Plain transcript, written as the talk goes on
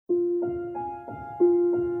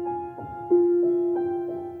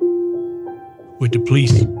with the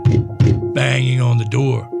police banging on the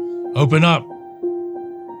door. Open up.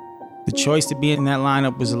 The choice to be in that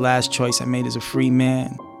lineup was the last choice I made as a free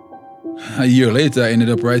man. A year later, I ended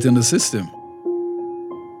up right in the system.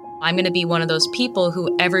 I'm going to be one of those people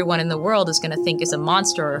who everyone in the world is going to think is a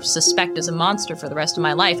monster or suspect is a monster for the rest of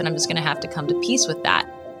my life, and I'm just going to have to come to peace with that.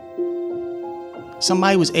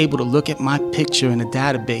 Somebody was able to look at my picture in a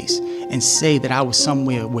database and say that I was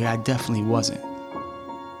somewhere where I definitely wasn't.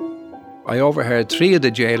 I overheard 3 of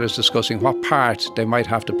the jailers discussing what part they might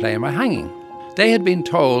have to play in my hanging. They had been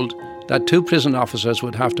told that 2 prison officers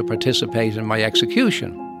would have to participate in my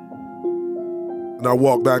execution. And I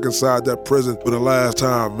walked back inside that prison for the last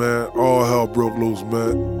time, man. All hell broke loose,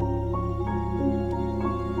 man.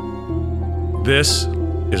 This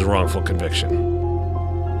is Wrongful Conviction.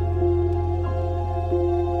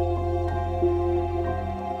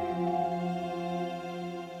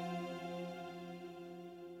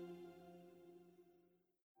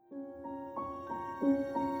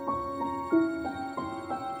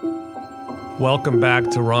 Welcome back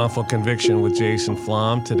to Wrongful Conviction with Jason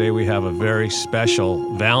Flom. Today we have a very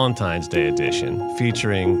special Valentine's Day edition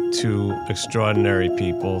featuring 2 extraordinary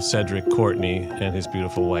people, Sedrick Courtney and his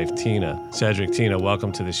beautiful wife, Tina. Sedrick, Tina,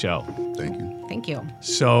 welcome to the show. Thank you. Thank you.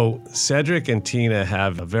 So Sedrick and Tina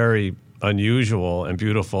have a very unusual and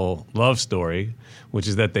beautiful love story, which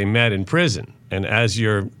is that they met in prison. And as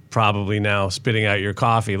you're probably now spitting out your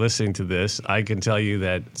coffee listening to this, I can tell you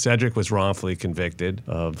that Sedrick was wrongfully convicted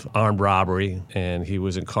of armed robbery, and he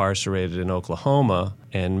was incarcerated in Oklahoma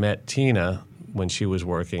and met Tina when she was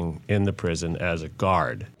working in the prison as a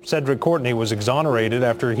guard. Sedrick Courtney was exonerated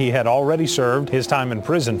after he had already served his time in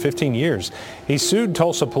prison, 15 years. He sued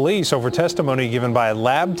Tulsa police over testimony given by a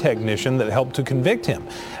lab technician that helped to convict him.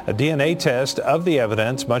 A DNA test of the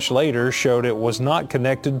evidence much later showed it was not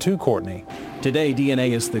connected to Courtney. Today,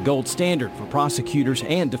 DNA is the gold standard for prosecutors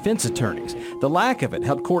and defense attorneys. The lack of it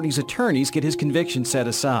helped Courtney's attorneys get his conviction set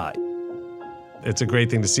aside. It's a great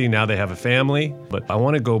thing to see. Now they have a family. But I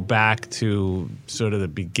want to go back to sort of the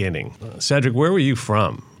beginning. Sedrick, where were you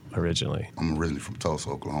from originally? I'm originally from Tulsa,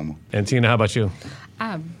 Oklahoma. And Tina, how about you?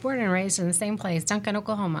 Born and raised in the same place, Duncan,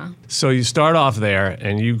 Oklahoma. So you start off there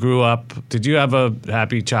and you grew up. Did you have a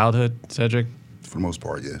happy childhood, Sedrick? For the most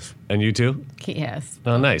part, yes. And you too? Yes.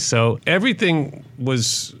 Oh, nice. So everything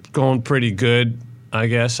was going pretty good, I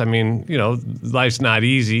guess. I mean, you know, life's not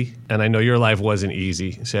easy, and I know your life wasn't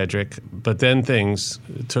easy, Sedrick, but then things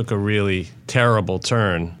took a really terrible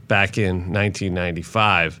turn back in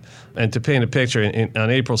 1995. And to paint a picture, on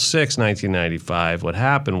April 6, 1995, what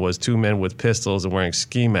happened was 2 men with pistols and wearing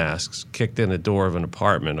ski masks kicked in the door of an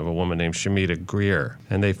apartment of a woman named Shamita Greer,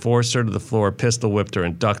 and they forced her to the floor, pistol whipped her,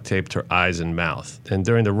 and duct taped her eyes and mouth. And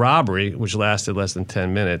during the robbery, which lasted less than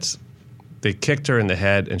 10 minutes, they kicked her in the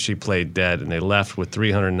head, and she played dead, and they left with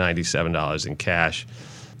 $397 in cash,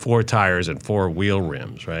 4 tires, and 4 wheel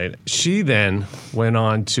rims, right? She then went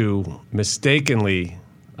on to mistakenly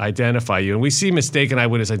identify you. And we see mistaken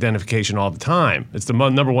eyewitness identification all the time. It's the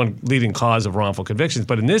number 1 leading cause of wrongful convictions.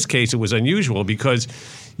 But in this case, it was unusual because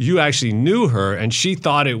you actually knew her, and she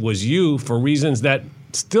thought it was you for reasons that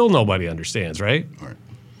still nobody understands, right? All right.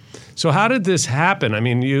 So how did this happen? I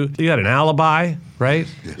mean, you had an alibi, right?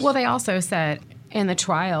 Yes. Well, they also said in the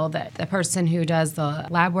trial that the person who does the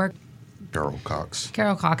lab work, Carol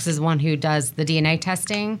Cox is one who does the DNA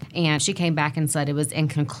testing, and she came back and said it was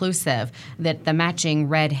inconclusive, that the matching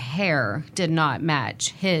red hair did not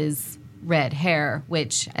match his red hair,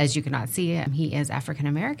 which, as you cannot see, he is African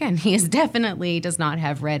American. He definitely does not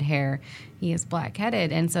have red hair. He is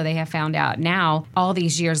black-headed, and so they have found out now, all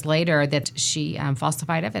these years later, that she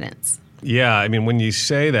falsified evidence. Yeah, I mean, when you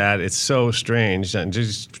say that, it's so strange. And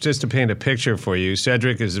just to paint a picture for you,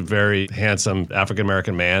 Sedrick is a very handsome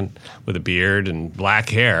African-American man with a beard and black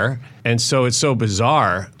hair. And so it's so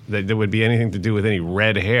bizarre that there would be anything to do with any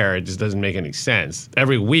red hair. It just doesn't make any sense.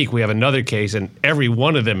 Every week we have another case, and every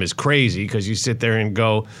one of them is crazy because you sit there and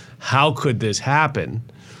go, how could this happen?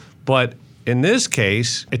 But in this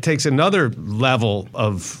case, it takes another level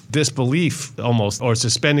of disbelief almost, or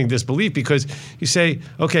suspending disbelief, because you say,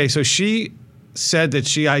 okay, so she said that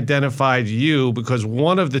she identified you because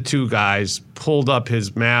one of the 2 guys pulled up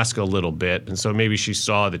his mask a little bit, and so maybe she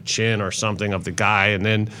saw the chin or something of the guy, and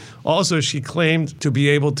then also she claimed to be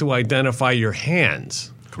able to identify your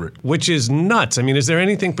hands. Correct. Which is nuts. I mean, is there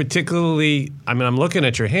anything particularly, I mean, I'm looking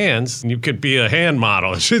at your hands, and you could be a hand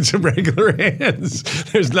model. It's just regular hands.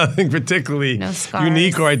 There's nothing particularly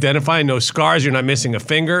unique or identifying. No scars. You're not missing a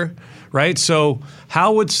finger, right? So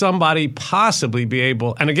how would somebody possibly be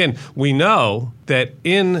able, and again, we know that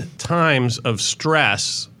in times of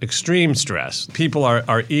stress, extreme stress, people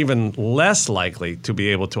are even less likely to be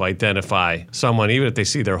able to identify someone even if they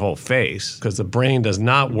see their whole face, because the brain does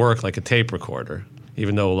not work like a tape recorder,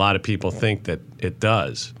 even though a lot of people think that it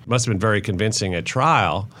does. It must have been very convincing at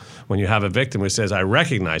trial when you have a victim who says, I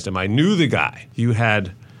recognized him, I knew the guy. You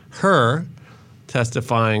had her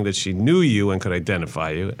testifying that she knew you and could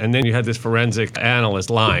identify you, and then you had this forensic analyst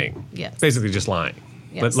lying. Yes. Basically just lying.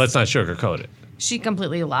 Yes. But let's not sugarcoat it. She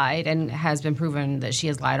completely lied and has been proven that she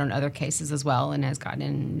has lied on other cases as well and has gotten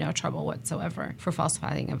in no trouble whatsoever for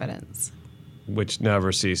falsifying evidence. Which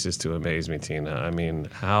never ceases to amaze me, Tina. I mean,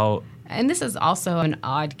 how... And this is also an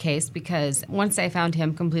odd case because once they found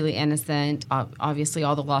him completely innocent, obviously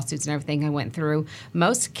all the lawsuits and everything I went through,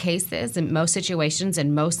 most cases and most situations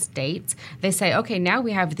in most states, they say, okay, now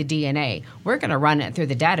we have the DNA. We're going to run it through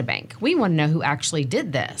the data bank. We want to know who actually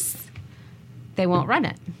did this. They won't run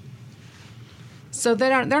it. So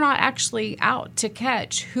they're not actually out to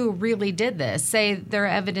catch who really did this. Say their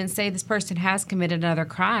evidence, say this person has committed another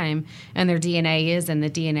crime and their DNA is in the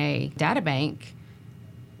DNA data bank.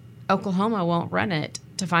 Oklahoma won't run it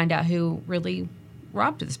to find out who really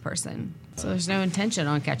robbed this person. So there's no intention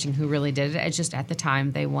on catching who really did it. It's just at the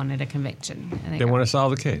time they wanted a conviction. And they want to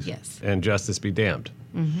solve the case. Yes. And justice be damned.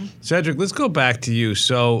 Mm-hmm. Sedrick, let's go back to you.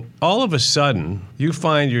 So all of a sudden, you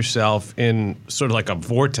find yourself in sort of like a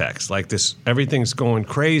vortex, like this, everything's going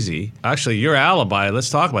crazy. Actually, your alibi, let's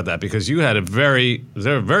talk about that, because you had a very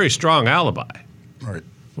strong alibi. Right.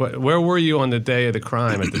 Where were you on the day of the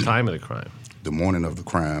crime, at the time of the crime? The morning of the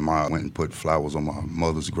crime, I went and put flowers on my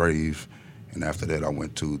mother's grave, and after that I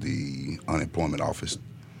went to the unemployment office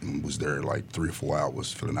and was there like 3 or 4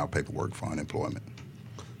 hours filling out paperwork for unemployment.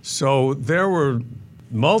 So there were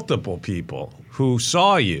multiple people who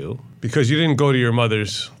saw you because you didn't go to your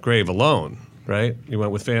mother's grave alone, right? You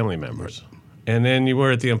went with family members. Right. And then you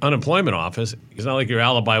were at the unemployment office. It's not like your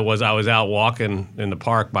alibi was I was out walking in the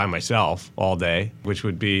park by myself all day, which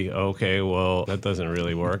would be, okay, well, that doesn't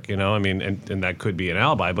really work, you know? I mean, and that could be an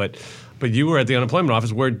alibi. But you were at the unemployment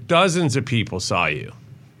office where dozens of people saw you.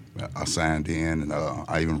 I signed in, and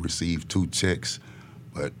I even received 2 checks,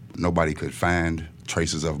 but nobody could find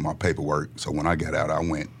traces of my paperwork. So when I got out, I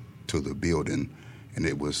went to the building, and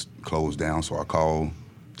it was closed down. So I called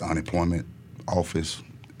the unemployment office,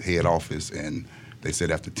 head office, and they said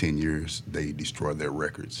after 10 years, they destroyed their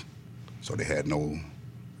records. So they had no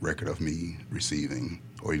record of me receiving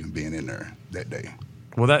or even being in there that day.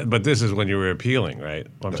 Well, but this is when you were appealing, right?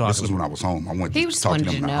 This was when I was home. I went to talk to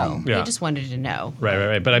them at home. Yeah. He just wanted to know.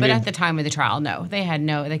 Right. But I mean, at the time of the trial, no.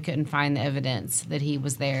 They couldn't find the evidence that he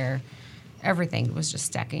was there. Everything was just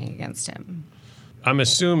stacking against him. I'm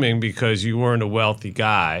assuming because you weren't a wealthy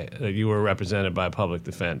guy that you were represented by a public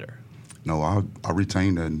defender. No, I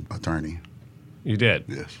retained an attorney. You did?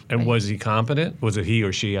 Yes. And was he competent? Was it he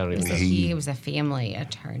or she? I don't even know. He was a family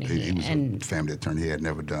attorney. He was a family attorney. He had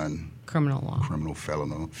never done criminal law. Criminal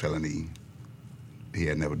felony. He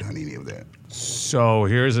had never done any of that. So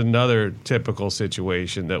here's another typical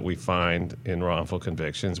situation that we find in wrongful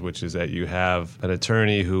convictions, which is that you have an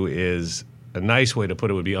attorney who is, a nice way to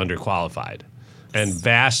put it would be underqualified and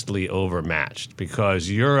vastly overmatched, because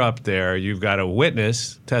you're up there, you've got a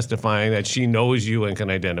witness testifying that she knows you and can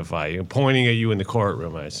identify you, pointing at you in the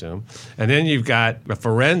courtroom, I assume. And then you've got a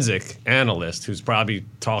forensic analyst who's probably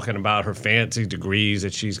talking about her fancy degrees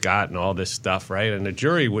that she's got and all this stuff, right? And the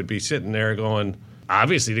jury would be sitting there going,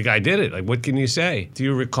 obviously the guy did it. Like, what can you say? Do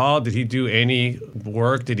you recall, did he do any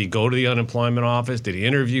work? Did he go to the unemployment office? Did he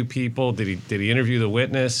interview people? Did he interview the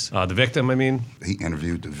witness, the victim, I mean? He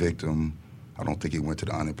interviewed the victim. I don't think he went to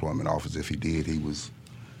the unemployment office. If he did, he was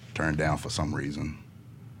turned down for some reason.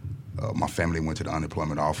 My family went to the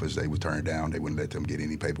unemployment office. They were turned down. They wouldn't let them get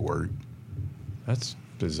any paperwork. That's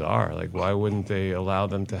bizarre. Like, why wouldn't they allow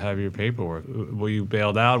them to have your paperwork? Were you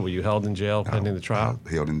bailed out? Were you held in jail pending the trial?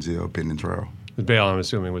 Held in jail pending trial. The bail, I'm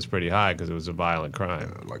assuming, was pretty high because it was a violent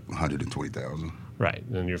crime. Like $120,000. Right,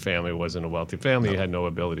 and your family wasn't a wealthy family. No. You had no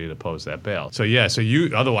ability to post that bail. So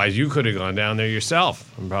otherwise you could have gone down there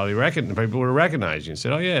yourself and probably people would have recognized you and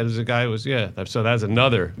said, oh yeah, there's a guy who was, yeah. So that's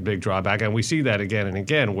another big drawback. And we see that again and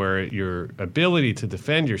again, where your ability to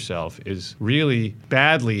defend yourself is really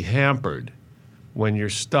badly hampered when you're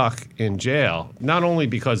stuck in jail, not only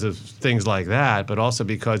because of things like that, but also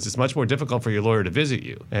because it's much more difficult for your lawyer to visit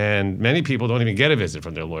you. And many people don't even get a visit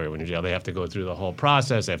from their lawyer when you're in jail. They have to go through the whole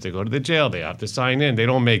process. They have to go to the jail. They have to sign in. They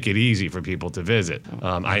don't make it easy for people to visit.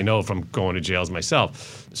 I know from going to jails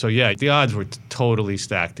myself. So yeah, the odds were totally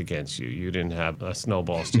stacked against you. You didn't have a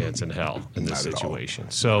snowball's chance in hell in this situation.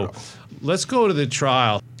 So let's go to the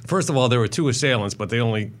trial. First of all, there were 2 assailants, but they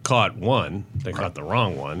only caught one. They caught the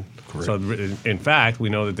wrong one. Correct. So in fact, we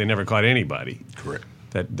know that they never caught anybody. Correct.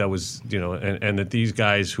 That was, and that these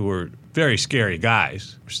guys who were very scary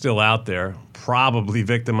guys are still out there, probably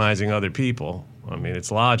victimizing other people. I mean,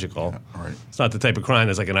 it's logical. Yeah, right. It's not the type of crime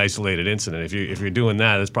that's like an isolated incident. If you're doing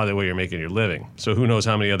that, that's probably the way you're making your living. So who knows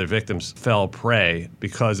how many other victims fell prey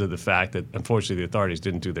because of the fact that, unfortunately, the authorities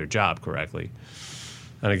didn't do their job correctly.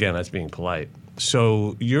 And again, that's being polite.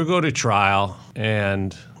 So you go to trial,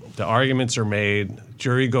 and the arguments are made.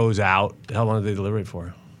 Jury goes out. How long did they deliberate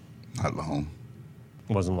for? Not long.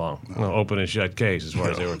 It wasn't long. No, open and shut case as far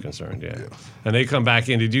as they were concerned, yeah. And they come back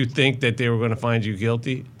in. Did you think that they were going to find you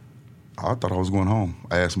guilty? I thought I was going home.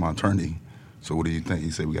 I asked my attorney, so what do you think?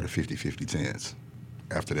 He said we got a 50-50 chance.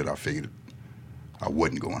 After that, I figured I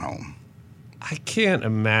wasn't going home. I can't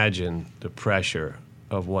imagine the pressure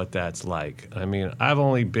of what that's like. I mean, I've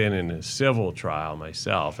only been in a civil trial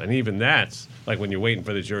myself, and even that's like when you're waiting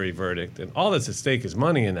for the jury verdict, and all that's at stake is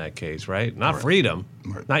money in that case, right? Not freedom,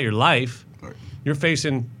 not your life. Right. You're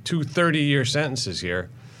facing 2 30-year sentences here.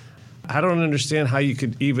 I don't understand how you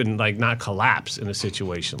could even not collapse in a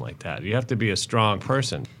situation like that. You have to be a strong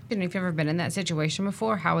person. And if you've ever been in that situation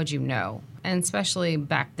before, how would you know? And especially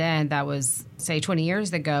back then, that was, say, 20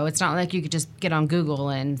 years ago. It's not like you could just get on Google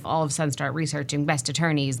and all of a sudden start researching best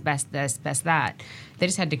attorneys, best this, best that. They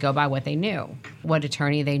just had to go by what they knew, what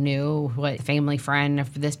attorney they knew, what family friend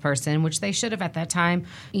of this person, which they should have at that time.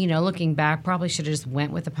 Looking back, probably should have just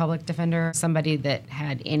went with a public defender, somebody that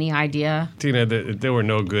had any idea. Tina, there were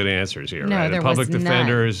no good answers here, no, right? There the public was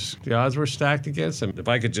defenders, the odds were stacked against them. If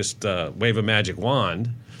I could just wave a magic wand,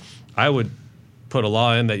 I would put a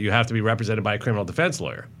law in that you have to be represented by a criminal defense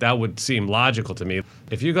lawyer. That would seem logical to me.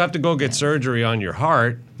 If you have to go get surgery on your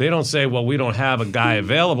heart, they don't say, well, we don't have a guy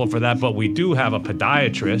available for that, but we do have a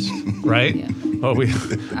podiatrist, right? Yeah. Oh, we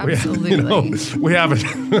have it,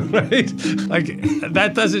 right? Like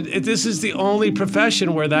that doesn't. This is the only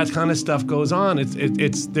profession where that kind of stuff goes on.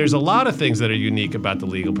 There's a lot of things that are unique about the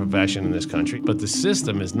legal profession in this country, but the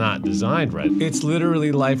system is not designed right. It's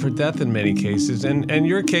literally life or death in many cases, and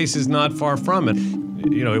your case is not far from it.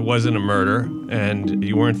 It wasn't a murder, and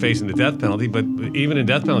you weren't facing the death penalty, but even in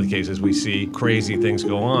death penalty cases, we see crazy things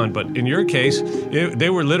go on. But in your case, they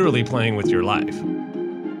were literally playing with your life.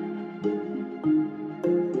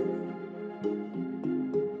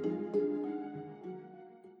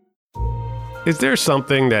 Is there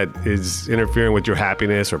something that is interfering with your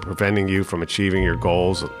happiness or preventing you from achieving your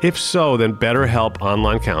goals? If so, then BetterHelp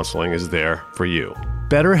Online Counseling is there for you.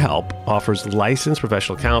 BetterHelp offers licensed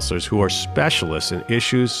professional counselors who are specialists in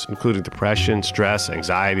issues including depression, stress,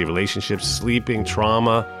 anxiety, relationships, sleeping,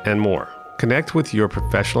 trauma, and more. Connect with your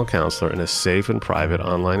professional counselor in a safe and private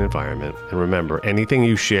online environment. And remember, anything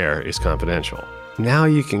you share is confidential. Now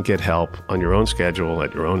you can get help on your own schedule,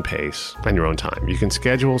 at your own pace, and your own time. You can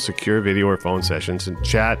schedule secure video or phone sessions and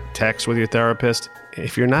chat, text with your therapist.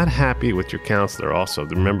 If you're not happy with your counselor, also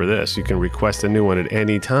remember this, you can request a new one at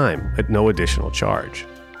any time at no additional charge.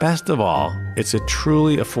 Best of all, it's a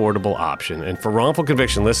truly affordable option. And for Wrongful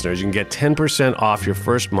Conviction listeners, you can get 10% off your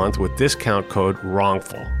first month with discount code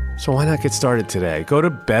WRONGFUL. So why not get started today? Go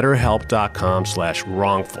to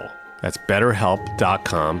betterhelp.com/wrongful. That's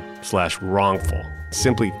betterhelp.com/wrongful.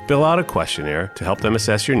 Simply fill out a questionnaire to help them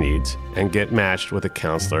assess your needs and get matched with a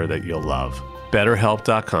counselor that you'll love.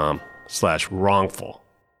 betterhelp.com/wrongful.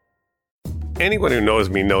 Anyone who knows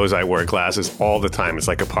me knows I wear glasses all the time. It's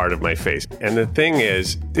like a part of my face. And the thing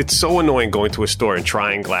is, it's so annoying going to a store and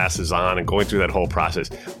trying glasses on and going through that whole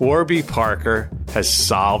process. Warby Parker has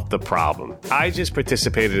solved the problem. I just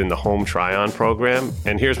participated in the home try-on program,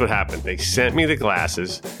 and here's what happened. They sent me the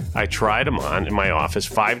glasses. I tried them on in my office,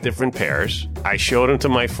 5 different pairs. I showed them to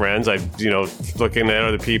my friends. Looking at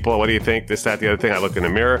other people. What do you think? This, that, the other thing. I look in the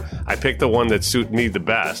mirror. I picked the one that suited me the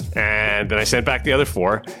best. And then I sent back the other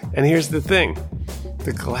 4. And here's the thing.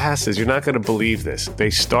 The glasses, you're not going to believe this. They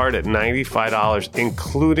start at $95,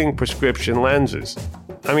 including prescription lenses.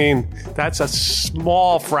 I mean, that's a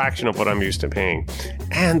small fraction of what I'm used to paying.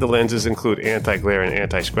 And the lenses include anti-glare and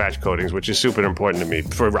anti-scratch coatings, which is super important to me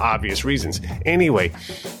for obvious reasons. Anyway,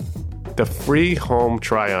 the free home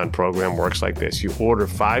try-on program works like this. You order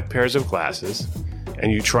 5 pairs of glasses,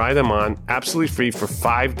 and you try them on absolutely free for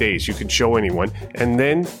 5 days. You can show anyone, and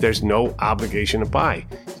then there's no obligation to buy.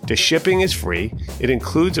 The shipping is free. It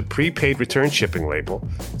includes a prepaid return shipping label.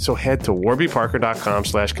 So head to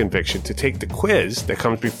warbyparker.com/conviction to take the quiz that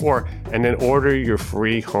comes before and then order your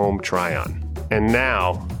free home try-on. And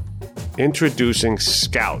now, introducing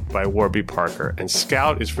Scout by Warby Parker. And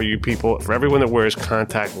Scout is for you people, for everyone that wears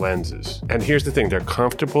contact lenses. And here's the thing, they're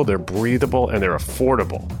comfortable, they're breathable, and they're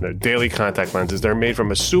affordable. They're daily contact lenses. They're made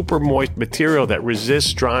from a super moist material that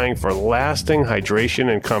resists drying for lasting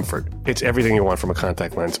hydration and comfort. It's everything you want from a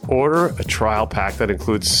contact lens. Order a trial pack that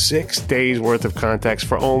includes 6 days worth of contacts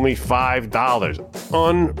for only $5.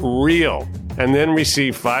 Unreal. And then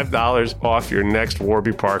receive $5 off your next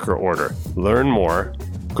Warby Parker order. Learn more.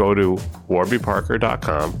 Go to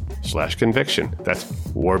warbyparker.com/conviction. That's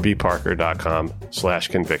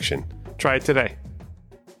warbyparker.com/conviction. Try it today.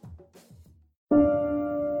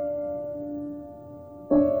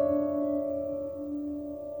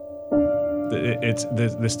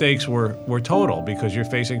 The stakes were total because you're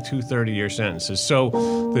facing 2 30-year sentences.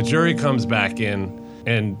 So the jury comes back in.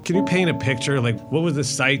 And can you paint a picture? Like, what was the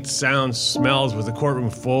sights, sounds, smells? Was the courtroom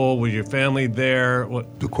full? Was your family there?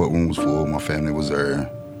 What? The courtroom was full. My family was there.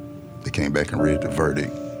 They came back and read the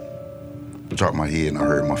verdict. I dropped my head and I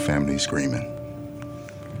heard my family screaming.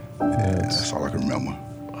 Yeah, that's all I can remember.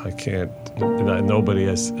 I can't. Nobody,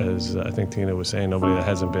 as I think Tina was saying, nobody that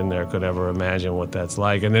hasn't been there could ever imagine what that's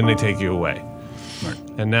like. And then they take you away. Right.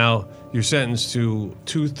 And now you're sentenced to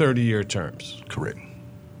 2 30-year terms. Correct.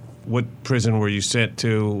 What prison were you sent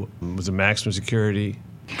to? Was it maximum security?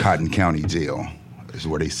 Cotton County Jail is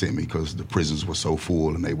where they sent me because the prisons were so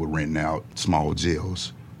full and they were renting out small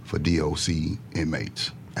jails for DOC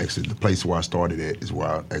inmates. Actually, the place where I started at is where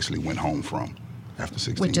I actually went home from after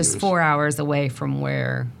 16 years. Which is 4 hours away from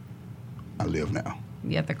where I live now.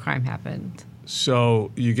 Yeah, the crime happened.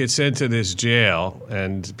 So you get sent to this jail,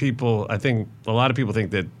 and I think a lot of people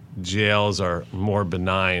think that jails are more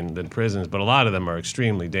benign than prisons, but a lot of them are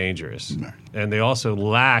extremely dangerous. Right. And they also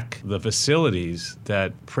lack the facilities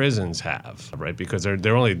that prisons have, right? Because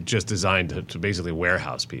they're only just designed to basically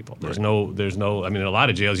warehouse people. There's no, I mean, in a lot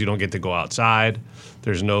of jails, you don't get to go outside.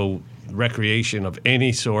 There's no recreation of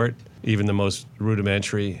any sort, even the most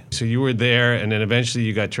rudimentary. So you were there, and then eventually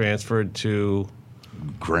you got transferred to?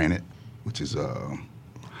 Granite, which is a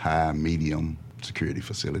high, medium security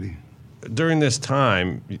facility. During this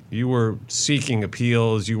time, you were seeking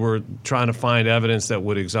appeals, you were trying to find evidence that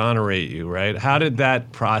would exonerate you, right? How did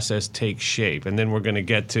that process take shape? And then we're going to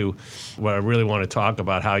get to what I really want to talk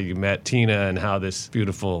about, how you met Tina and how this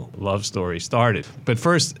beautiful love story started. But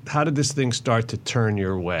first, how did this thing start to turn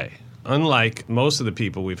your way? Unlike most of the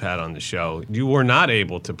people we've had on the show, you were not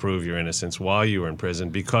able to prove your innocence while you were in prison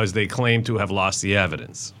because they claimed to have lost the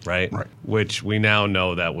evidence, right? Right. Which we now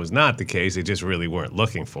know that was not the case. They just really weren't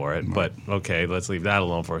looking for it. Right. But okay, let's leave that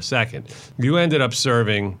alone for a second. You ended up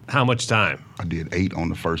serving how much time? I did 8 on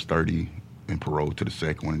the first 30 and paroled to the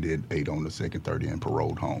second one, and did 8 on the second 30 and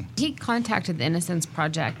paroled home. He contacted the Innocence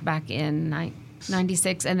Project back in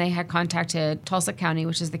 96, and they had contacted Tulsa County,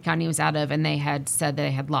 which is the county he was out of, and they had said they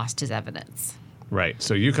had lost his evidence. Right.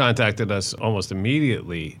 So you contacted us almost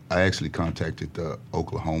immediately. I actually contacted the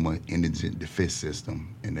Oklahoma Indigent Defense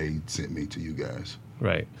System, and they sent me to you guys.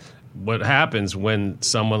 Right. What happens when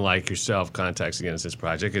someone like yourself contacts the Innocence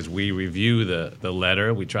Project is we review the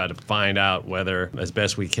letter. We try to find out whether, as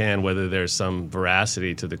best we can, whether there's some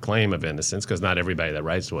veracity to the claim of innocence, because not everybody that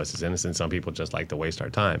writes to us is innocent. Some people just like to waste our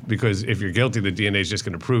time. Because if you're guilty, the DNA is just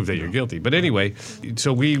going to prove that you're guilty. But anyway,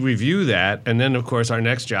 so we review that, and then, of course, our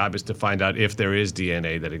next job is to find out if there is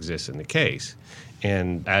DNA that exists in the case.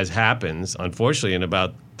 And as happens, unfortunately, in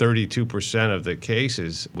about 32% of the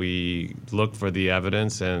cases, we look for the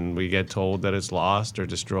evidence and we get told that it's lost or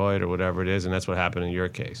destroyed or whatever it is, and that's what happened in your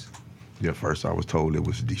case. Yeah, first I was told it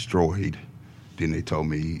was destroyed. Then they told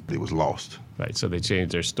me it was lost. Right, so they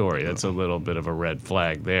changed their story. That's a little bit of a red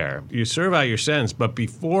flag there. You serve out your sentence, but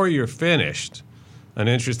before you're finished, an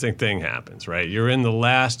interesting thing happens, right? You're in the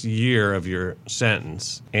last year of your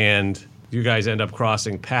sentence, and you guys end up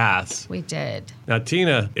crossing paths. We did. Now,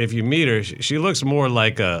 Tina, if you meet her, she looks more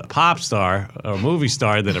like a pop star or a movie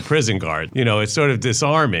star than a prison guard. You know, it's sort of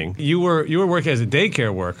disarming. You were working as a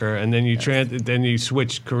daycare worker, and then you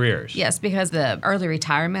switched careers. Yes, because the early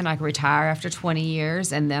retirement, I could retire after 20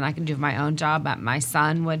 years, and then I can do my own job. My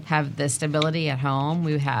son would have the stability at home.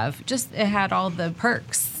 We would have it had all the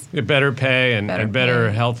perks. Better pay and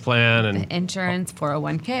better health plan and insurance,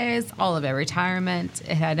 401ks, all of it, retirement.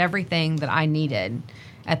 It had everything that I needed.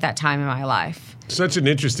 at that time in my life. Such an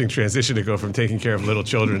interesting transition to go from taking care of little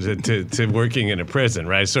children to working in a prison,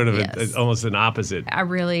 right? Sort of Yes. almost an opposite. I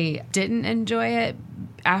really didn't enjoy it.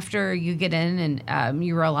 After you get in and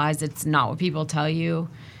you realize it's not what people tell you,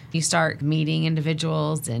 you start meeting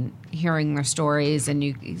individuals and hearing their stories, and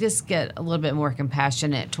you just get a little bit more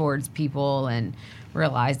compassionate towards people and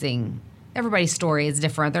realizing everybody's story is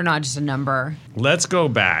different. They're not just a number. Let's go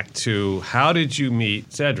back to, how did you meet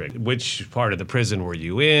Sedrick? Which part of the prison were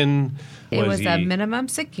you in? It was a minimum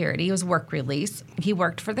security. It was work release. He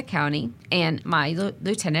worked for the county, and my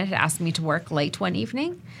lieutenant had asked me to work late one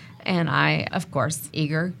evening. And I, of course,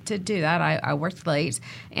 eager to do that. I worked late,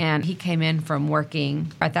 and he came in from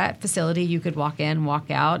working at that facility. You could walk in,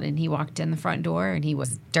 walk out, and he walked in the front door, and he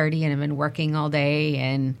was dirty and had been working all day,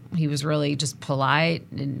 and he was really just polite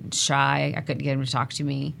and shy. I couldn't get him to talk to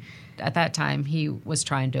me. At that time, he was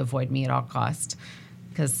trying to avoid me at all costs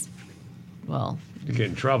because, well... You get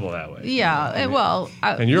in trouble that way. Yeah,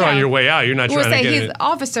 and you're on your way out. You're not trying to get his in.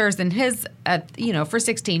 officers and for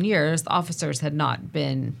 16 years, the officers had not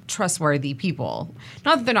been trustworthy people.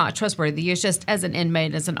 Not that they're not trustworthy. It's just as an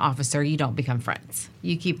inmate, as an officer, you don't become friends.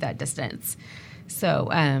 You keep that distance. So,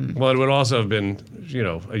 well, it would also have been, you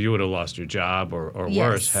would have lost your job or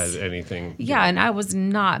worse had anything. Yeah, and I was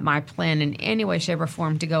not my plan in any way, shape, or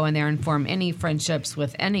form to go in there and form any friendships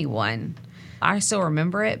with anyone. I still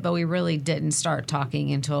remember it, but we really didn't start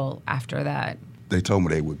talking until after that. They told me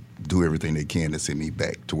they would do everything they can to send me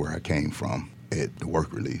back to where I came from at the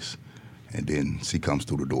work release. And then she comes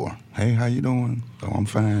through the door. Hey, how you doing? Oh, I'm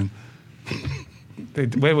fine.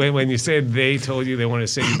 Wait, when you said they told you they wanted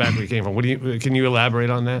to send you back where you came from, can you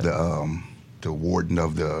elaborate on that? The warden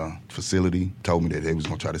of the facility told me that they was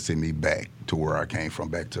going to try to send me back to where I came from,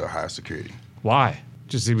 back to a higher security. Why?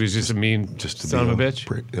 He was just a mean son of a bitch?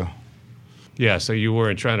 Prick, yeah. Yeah, so you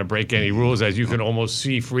weren't trying to break any rules, as you could almost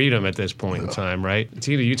see freedom at this point in time, right?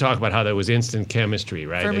 Tina, you talk about how there was instant chemistry,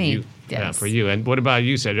 right? For me, yes. Yeah, for you. And what about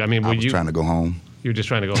you, Sedrick? I mean, I was trying to go home. You were just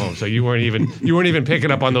trying to go home, so you weren't even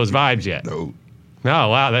picking up on those vibes yet. No. No,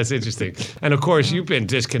 wow, that's interesting. And of course, you've been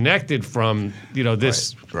disconnected from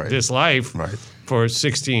this life for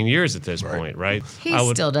 16 years at this point, right? He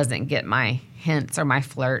still doesn't get my hints or my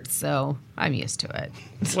flirts, so I'm used to it.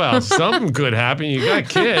 Well, something could happen. You got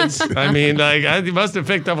kids. I mean, you must have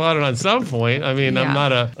picked up on it on some point. I mean, I'm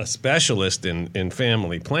not a specialist in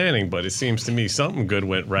family planning, but it seems to me something good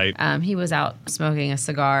went right. He was out smoking a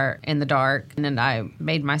cigar in the dark, and then I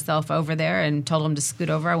made myself over there and told him to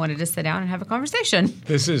scoot over. I wanted to sit down and have a conversation.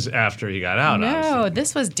 This is after he got out, No, obviously.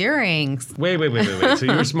 this was during. Wait. So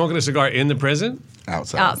you were smoking a cigar in the prison?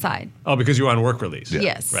 Outside. Oh, because you were on work release. Yeah.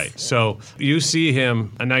 Yes. Right. So you see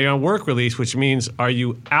him, and now you're on work release, which means, are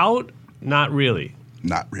you out? Not really.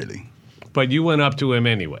 Not really. But you went up to him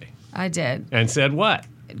anyway. I did. And said what?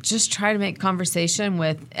 Just try to make conversation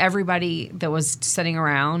with everybody that was sitting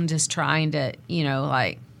around, just trying to,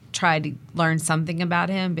 try to learn something about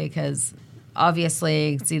him, because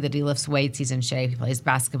obviously see that he lifts weights, he's in shape, he plays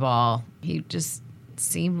basketball. He just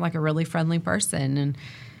seemed like a really friendly person. And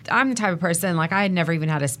I'm the type of person, I had never even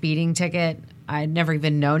had a speeding ticket. I had never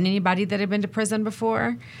even known anybody that had been to prison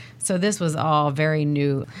before. So this was all very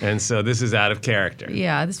new. And so this is out of character.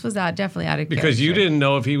 Yeah, this was definitely out of character. Because you didn't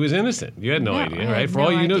know if he was innocent. You had no idea, right? For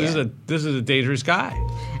all you knew, this is a dangerous guy.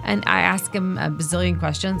 And I asked him a bazillion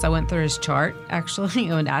questions. I went through his chart, actually,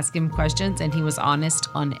 and asked him questions, and he was honest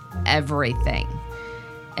on everything.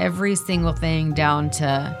 Every single thing, down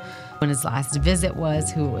to when his last visit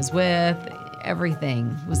was, who it was with.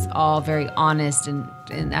 Everything was all very honest, and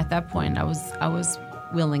at that point, I was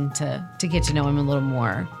willing to get to know him a little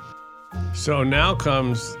more. So now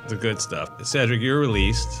comes the good stuff. Sedrick, you're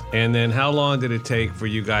released, and then how long did it take for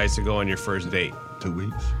you guys to go on your first date? 2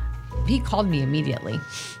 weeks. He called me immediately.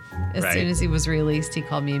 As soon as he was released, he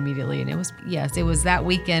called me immediately, and it was that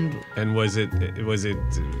weekend. And was it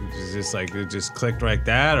just like it just clicked like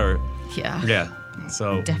that, or? Yeah. Yeah.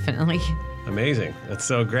 So definitely. Amazing. That's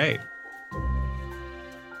so great.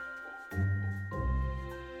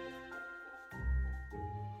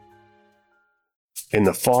 In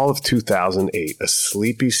the fall of 2008, a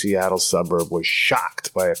sleepy Seattle suburb was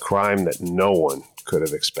shocked by a crime that no one could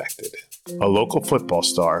have expected. A local football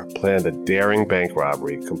star planned a daring bank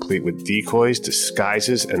robbery, complete with decoys,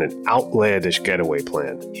 disguises, and an outlandish getaway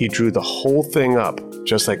plan. He drew the whole thing up,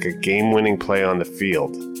 just like a game-winning play on the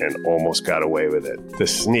field, and almost got away with it. The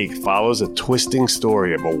Sneak follows a twisting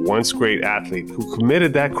story of a once great athlete who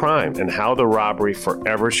committed that crime, and how the robbery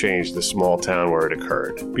forever changed the small town where it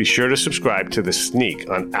occurred. Be sure to subscribe to The Sneak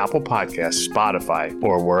on Apple Podcasts, Spotify,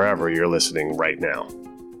 or wherever you're listening right now.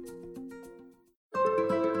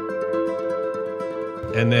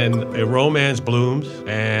 and then a romance blooms,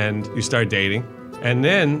 and you start dating. And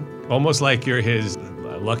then, almost like you're his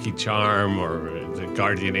lucky charm or the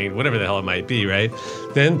guardian angel, whatever the hell it might be, right?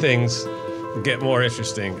 Then things get more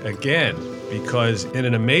interesting again, because in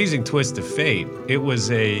an amazing twist of fate, it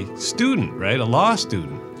was a student, right? A law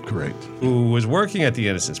student. Correct. Who was working at the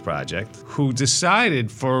Innocence Project, who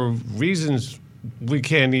decided, for reasons we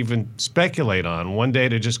can't even speculate on, one day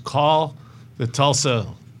to just call the Tulsa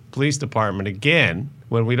Police Department again,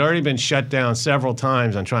 when we'd already been shut down several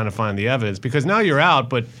times on trying to find the evidence, because now you're out,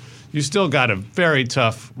 but you still got a very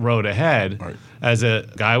tough road ahead as a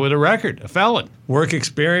guy with a record, a felon. Work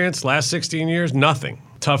experience, last 16 years, nothing.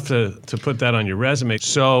 Tough to put that on your resume.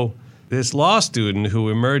 So this law student who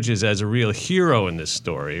emerges as a real hero in this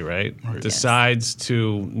story, right, decides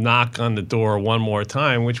to knock on the door one more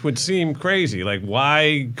time, which would seem crazy. Like,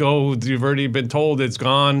 why go? You've already been told it's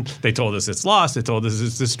gone. They told us it's lost. They told us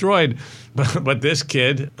it's destroyed. But this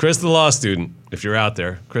kid, Chris the law student, if you're out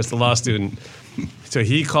there, Chris the law student, so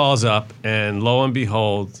he calls up, and lo and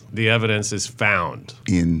behold, the evidence is found.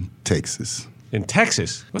 In Texas. In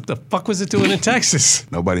Texas? What the fuck was it doing in Texas?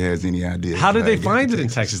 Nobody has any idea. How did they find it in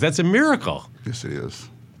Texas? That's a miracle. Yes, it is.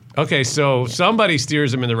 Okay, so somebody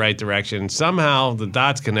steers them in the right direction. Somehow the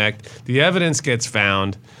dots connect. The evidence gets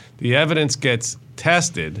found. The evidence gets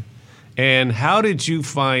tested. And how did you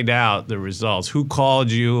find out the results? Who called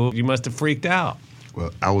you? You must have freaked out.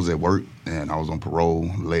 Well, I was at work, and I was on parole,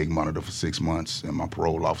 leg monitor for 6 months, and my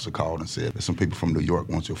parole officer called and said, "There's some people from New York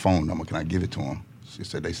want your phone number. Can I give it to them?"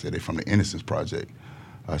 They said they're from the Innocence Project.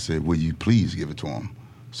 I said, "Will you please give it to them?"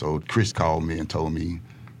 So Chris called me and told me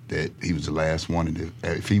that he was the last one, and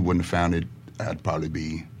if he wouldn't have found it, I'd probably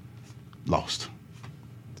be lost.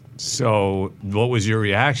 So what was your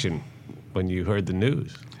reaction when you heard the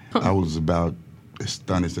news? I was about as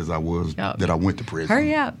astonished as I was that I went to prison.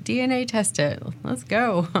 Hurry up, DNA test it. Let's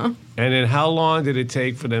go. And then how long did it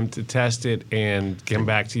take for them to test it and come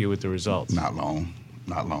back to you with the results? Not long.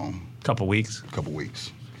 Couple weeks? Couple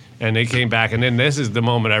weeks. And they came back, and then this is the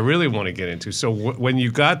moment I really want to get into. So when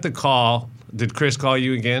you got the call, did Chris call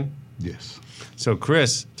you again? Yes. So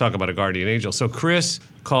Chris, talk about a guardian angel. So Chris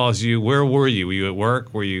calls you. Where were you? Were you at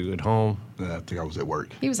work? Were you at home? I think I was at work.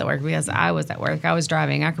 He was at work because I was at work. I was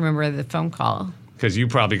driving. I can remember the phone call. Because you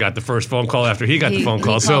probably got the first phone call after he got the phone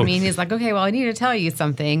call. He called me and he's like, "Okay, well, I need to tell you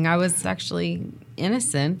something. I was actually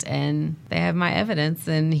innocent, and they have my evidence."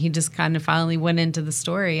 And he just kind of finally went into the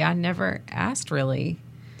story. I never asked, really.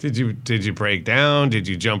 Did you break down? Did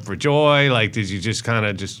you jump for joy? Like, did you just kind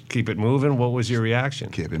of just keep it moving? What was your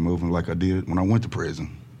reaction? Kept it moving like I did when I went to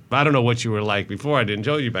prison. I don't know what you were like before. I didn't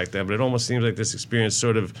know you back then, but it almost seems like this experience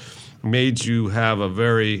sort of made you have a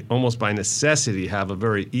very, almost by necessity, have a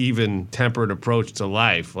very even tempered approach to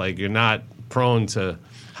life. Like, you're not prone to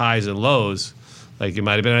highs and lows like you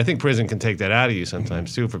might have been. I think prison can take that out of you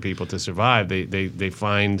sometimes too. For people to survive, they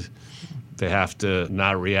find they have to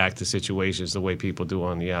not react to situations the way people do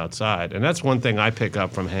on the outside. And that's one thing I pick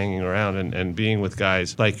up from hanging around and being with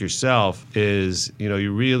guys like yourself is,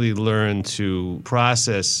 you really learn to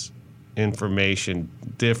process information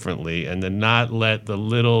differently and then not let the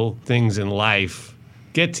little things in life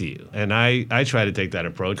get to you. And I try to take that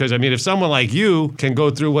approach. Because, if someone like you can go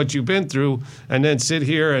through what you've been through and then sit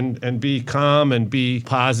here and be calm and be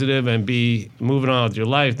positive and be moving on with your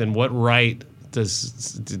life, then what right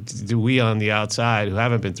do we on the outside who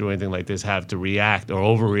haven't been through anything like this have to react or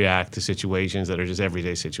overreact to situations that are just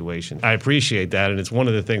everyday situations? I appreciate that, and it's one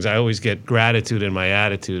of the things I always get gratitude in my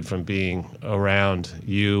attitude from being around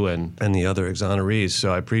you and the other exonerees,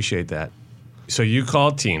 so I appreciate that. So you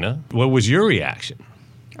called Tina. What was your reaction?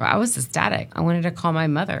 I was ecstatic. I wanted to call my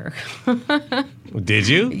mother. Did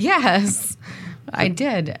you? Yes. I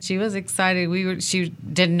did. She was excited. She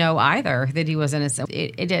didn't know either that he was innocent.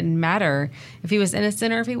 It didn't matter if he was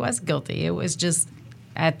innocent or if he was guilty. It was just,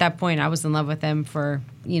 at that point, I was in love with him I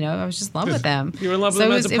was just in love with him. You were in love with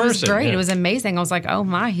him as a person. It was great. Yeah. It was amazing. I was like, oh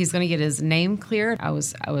my, he's going to get his name cleared. I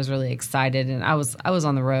was really excited, and I was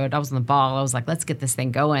on the road. I was on the ball. I was like, let's get this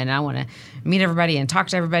thing going. I want to meet everybody and talk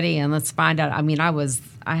to everybody, and let's find out.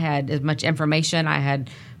 I had as much information. I had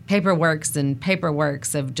paperworks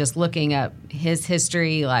of just looking up his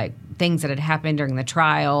history, like things that had happened during the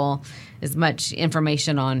trial, as much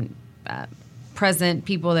information on present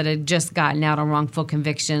people that had just gotten out on wrongful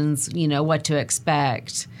convictions, what to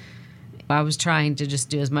expect. I was trying to just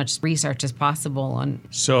do as much research as possible on.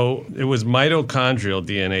 So it was mitochondrial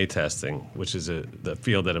DNA testing, which is the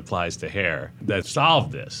field that applies to hair, that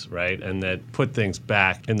solved this, right? And that put things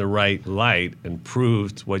back in the right light and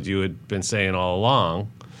proved what you had been saying all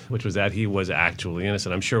along, which was that he was actually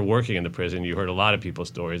innocent. I'm sure working in the prison, you heard a lot of people's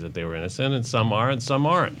stories that they were innocent, and some are and some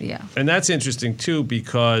aren't. Yeah. And that's interesting, too,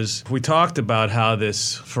 because we talked about how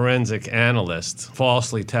this forensic analyst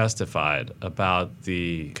falsely testified about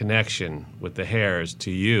the connection with the hairs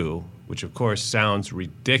to you, which of course sounds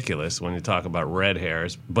ridiculous when you talk about red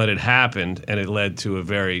hairs, but it happened and it led to a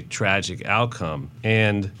very tragic outcome.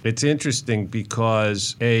 And it's interesting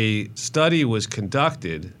because a study was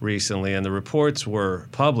conducted recently and the reports were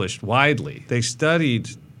published widely. They studied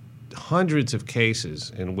hundreds of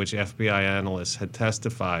cases in which FBI analysts had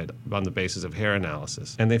testified on the basis of hair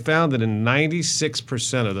analysis. And they found that in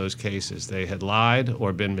 96% of those cases, they had lied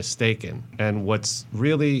or been mistaken. And what's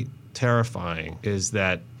really terrifying is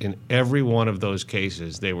that in every one of those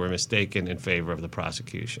cases, they were mistaken in favor of the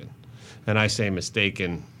prosecution. And I say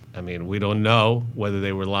mistaken, I mean, we don't know whether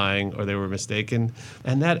they were lying or they were mistaken.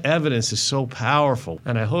 And that evidence is so powerful.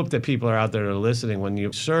 And I hope that people are out there that are listening when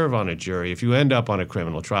you serve on a jury. If you end up on a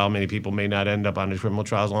criminal trial, many people may not end up on a criminal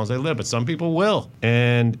trial as long as they live, but some people will.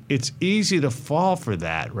 And it's easy to fall for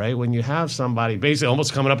that, right? When you have somebody basically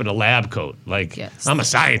almost coming up in a lab coat, like, yes, I'm a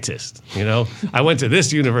scientist, you know? I went to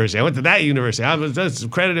this university, I went to that university, I was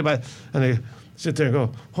accredited by, and they sit there and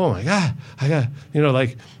go, oh my God, I got, you know,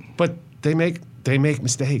 like, but they make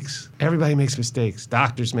mistakes. Everybody makes mistakes.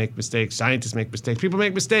 Doctors make mistakes. Scientists make mistakes. People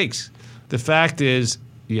make mistakes. The fact is,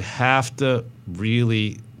 you have to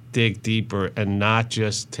really dig deeper and not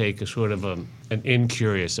just take a sort of an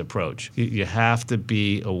incurious approach. You have to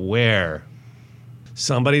be aware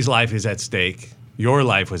somebody's life is at stake. Your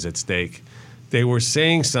life was at stake. They were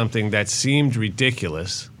saying something that seemed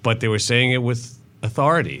ridiculous, but they were saying it with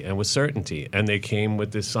authority and with certainty, and they came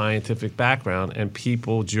with this scientific background, and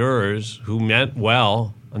people, jurors who meant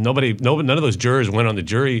well, none of those jurors went on the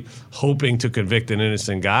jury hoping to convict an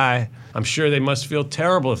innocent guy. I'm sure they must feel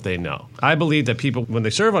terrible if they know. I believe that people, when they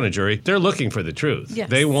serve on a jury, they're looking for the truth. Yes.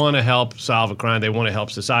 They want to help solve a crime. They want to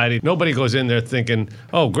help society. Nobody goes in there thinking,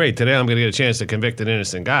 oh, great, today I'm going to get a chance to convict an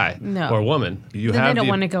innocent guy or woman. They don't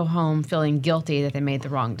want to go home feeling guilty that they made the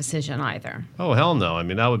wrong decision either. Oh, hell no. I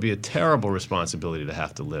mean, that would be a terrible responsibility to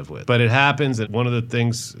have to live with. But it happens, and one of the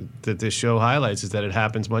things that this show highlights is that it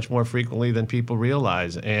happens much more frequently than people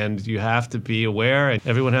realize. And you have to be aware, and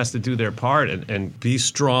everyone has to do their part and be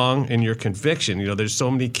strong in your conviction. You know, there's so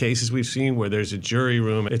many cases we've seen where there's a jury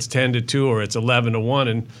room, it's 10-2 or it's 11-1,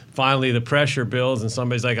 and finally the pressure builds and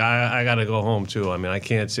somebody's like, I got to go home too. I mean, I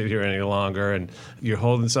can't sit here any longer. And you're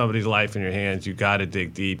holding somebody's life in your hands. You got to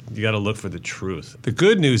dig deep. You got to look for the truth. The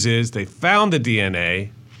good news is they found the DNA.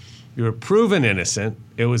 You were proven innocent.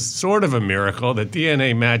 It was sort of a miracle that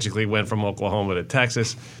DNA magically went from Oklahoma to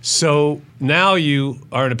Texas. So now you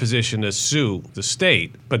are in a position to sue the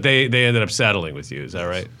state, but they ended up settling with you. Is that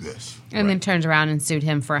right? Yes. And then turned around and sued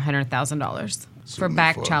him for $100,000 for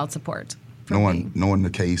back child support. Knowing the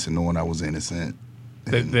case and knowing I was innocent.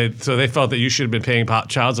 So they felt that you should have been paying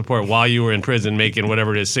child support while you were in prison, making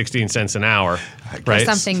whatever it is, 16 cents an hour, right?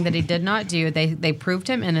 For something that he did not do. They proved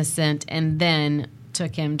him innocent and then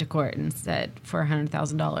took him to court and said for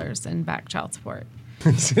 $100,000 in back child support.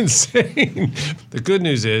 It's insane. The good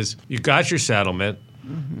news is you got your settlement,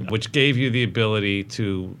 which gave you the ability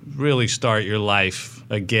to really start your life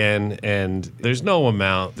again. And there's no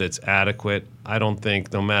amount that's adequate. I don't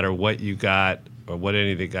think, no matter what you got or what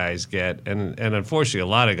any of the guys get. And unfortunately, a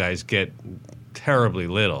lot of guys get terribly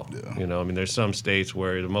little. Yeah. You know, I mean, there's some states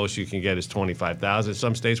where the most you can get is $25,000.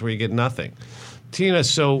 Some states where you get nothing. Tina,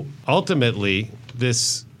 so ultimately,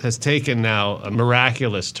 this has taken now a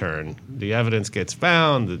miraculous turn. The evidence gets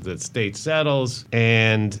found, the state settles,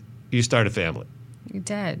 and you start a family. You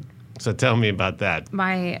did. So tell me about that.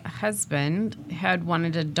 My husband had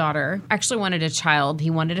wanted a daughter, actually wanted a child. He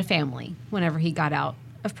wanted a family whenever he got out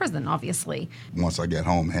of prison, obviously. Once I got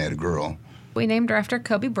home, I had a girl. We named her after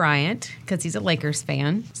Kobe Bryant because he's a Lakers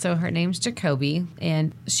fan. So her name's Jacoby,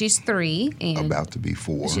 and she's 3. And about to be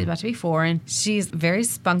 4. She's about to be 4, and she's very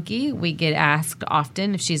spunky. We get asked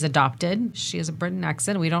often if she's adopted. She has a Britain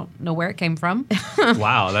accent. We don't know where it came from.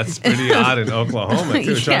 Wow, that's pretty odd in Oklahoma,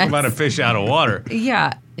 too. Yes. Talk about a fish out of water.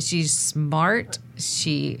 Yeah. She's smart.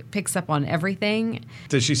 She picks up on everything.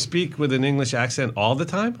 Does she speak with an English accent all the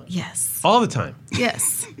time? Yes. All the time?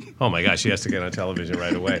 Yes. Oh my gosh, she has to get on television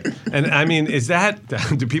right away. And I mean,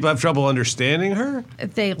 do people have trouble understanding her?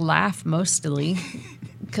 They laugh mostly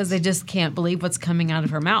because they just can't believe what's coming out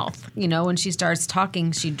of her mouth. You know, when she starts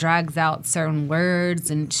talking, she drags out certain words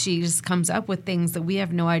and she just comes up with things that we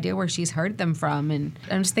have no idea where she's heard them from. And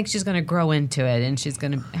I just think she's going to grow into it and she's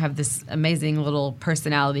going to have this amazing little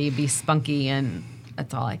personality, be spunky, and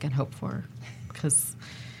that's all I can hope for, because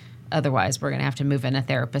otherwise we're going to have to move in a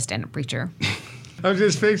therapist and a preacher. I'm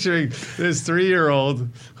just picturing this 3-year-old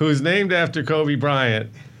who's named after Kobe Bryant,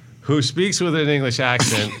 who speaks with an English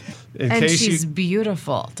accent. And she's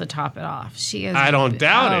beautiful to top it off. She is. I don't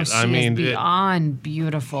doubt it. I mean, beyond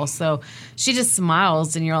beautiful. So she just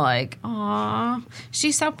smiles, and you're like, "Aw,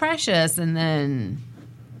 she's so precious." And then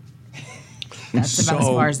that's about as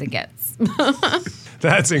far as it gets.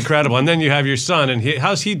 That's incredible. And then you have your son, and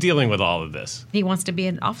how's he dealing with all of this? He wants to be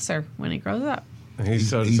an officer when he grows up.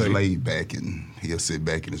 He's laid back, and he'll sit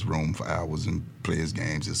back in his room for hours and play his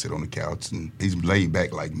games. He'll sit on the couch, and he's laid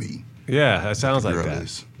back like me. Yeah, that sounds like that.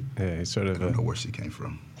 Is. Yeah, he's sort of. I don't know where she came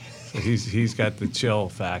from. So he's got the chill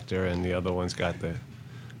factor, and the other one's got the.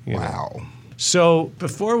 Wow. Know. So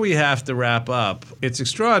before we have to wrap up, it's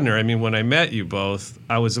extraordinary. I mean, when I met you both,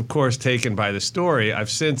 I was, of course, taken by the story.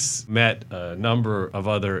 I've since met a number of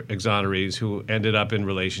other exonerees who ended up in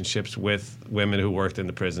relationships with women who worked in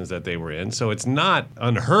the prisons that they were in. So it's not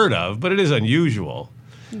unheard of, but it is unusual.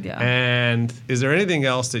 Yeah. And is there anything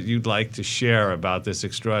else that you'd like to share about this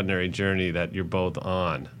extraordinary journey that you're both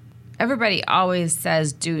on? Everybody always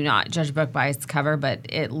says, do not judge a book by its cover, but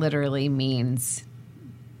it literally means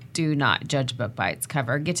do not judge a book by its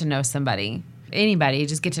cover. Get to know somebody. Anybody,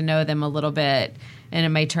 just get to know them a little bit, and it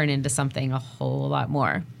may turn into something a whole lot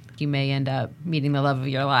more. You may end up meeting the love of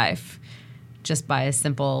your life just by a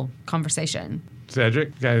simple conversation.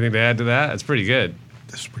 Sedrick, got anything to add to that? That's pretty good.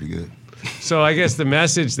 That's pretty good. So I guess the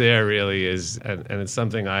message there really is, and it's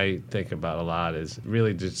something I think about a lot, is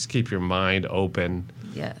really just keep your mind open.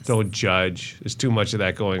 Yes. Don't judge. There's too much of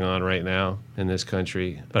that going on right now in this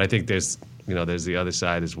country. But I think there's the other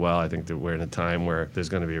side as well. I think that we're in a time where there's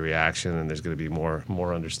going to be a reaction, and there's going to be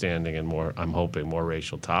more understanding and more, I'm hoping, more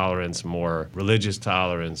racial tolerance, more religious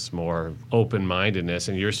tolerance, more open-mindedness.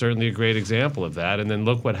 And you're certainly a great example of that. And then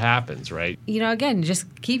look what happens, right? Again,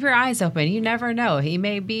 just keep your eyes open. You never know. He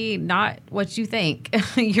may be not what you think.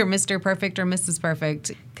 You're Mr. Perfect or Mrs.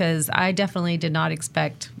 Perfect, because I definitely did not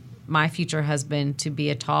expect my future husband to be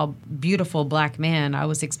a tall, beautiful black man. I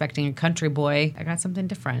was expecting a country boy. I got something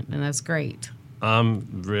different, and that's great. I'm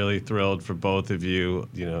really thrilled for both of you.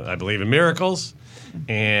 I believe in miracles,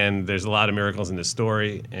 and there's a lot of miracles in this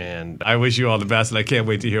story, and I wish you all the best, and I can't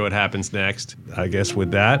wait to hear what happens next. I guess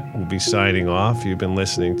with that, we'll be signing off. You've been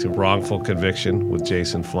listening to Wrongful Conviction with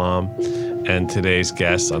Jason Flom, and today's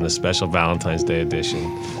guests on the special Valentine's Day edition,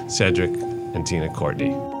 Sedrick and Tina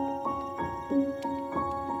Courtney.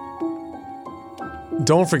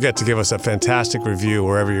 Don't forget to give us a fantastic review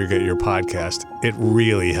wherever you get your podcast. It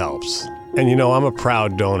really helps. And I'm a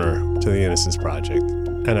proud donor to the Innocence Project,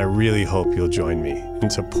 and I really hope you'll join me in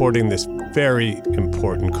supporting this very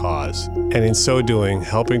important cause, and in so doing,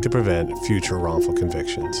 helping to prevent future wrongful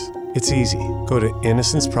convictions. It's easy. Go to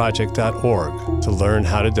innocenceproject.org to learn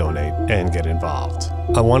how to donate and get involved.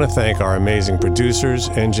 I want to thank our amazing producers,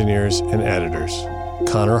 engineers, and editors,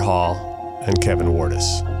 Connor Hall and Kevin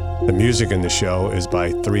Wardis. The music in the show is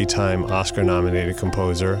by 3-time Oscar-nominated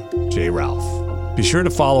composer Jay Ralph. Be sure to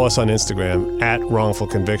follow us on Instagram at Wrongful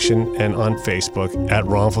Conviction and on Facebook at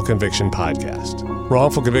Wrongful Conviction Podcast.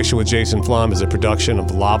 Wrongful Conviction with Jason Flom is a production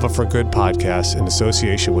of Lava for Good Podcasts in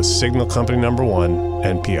association with Signal Company No1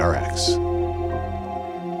 and PRX.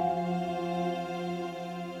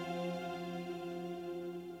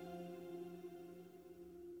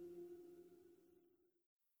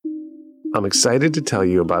 I'm excited to tell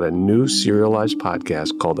you about a new serialized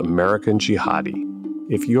podcast called American Jihadi.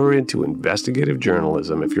 If you're into investigative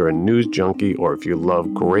journalism, if you're a news junkie, or if you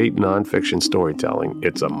love great nonfiction storytelling,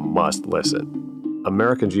 it's a must listen.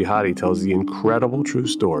 American Jihadi tells the incredible true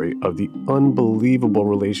story of the unbelievable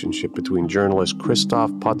relationship between journalist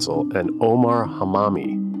Christoph Putzel and Omar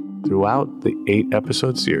Hamami. Throughout the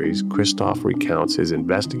 8-episode series, Christoph recounts his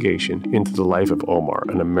investigation into the life of Omar,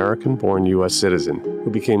 an American-born U.S. citizen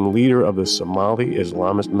who became leader of the Somali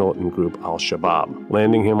Islamist militant group Al-Shabaab,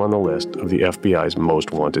 landing him on the list of the FBI's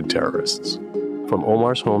most wanted terrorists. From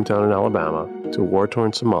Omar's hometown in Alabama to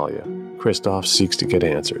war-torn Somalia, Christoph seeks to get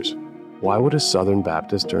answers. Why would a Southern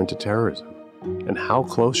Baptist turn to terrorism? And how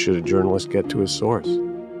close should a journalist get to his source?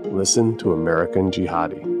 Listen to American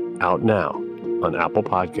Jihadi, out now on Apple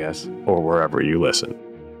Podcasts or wherever you listen.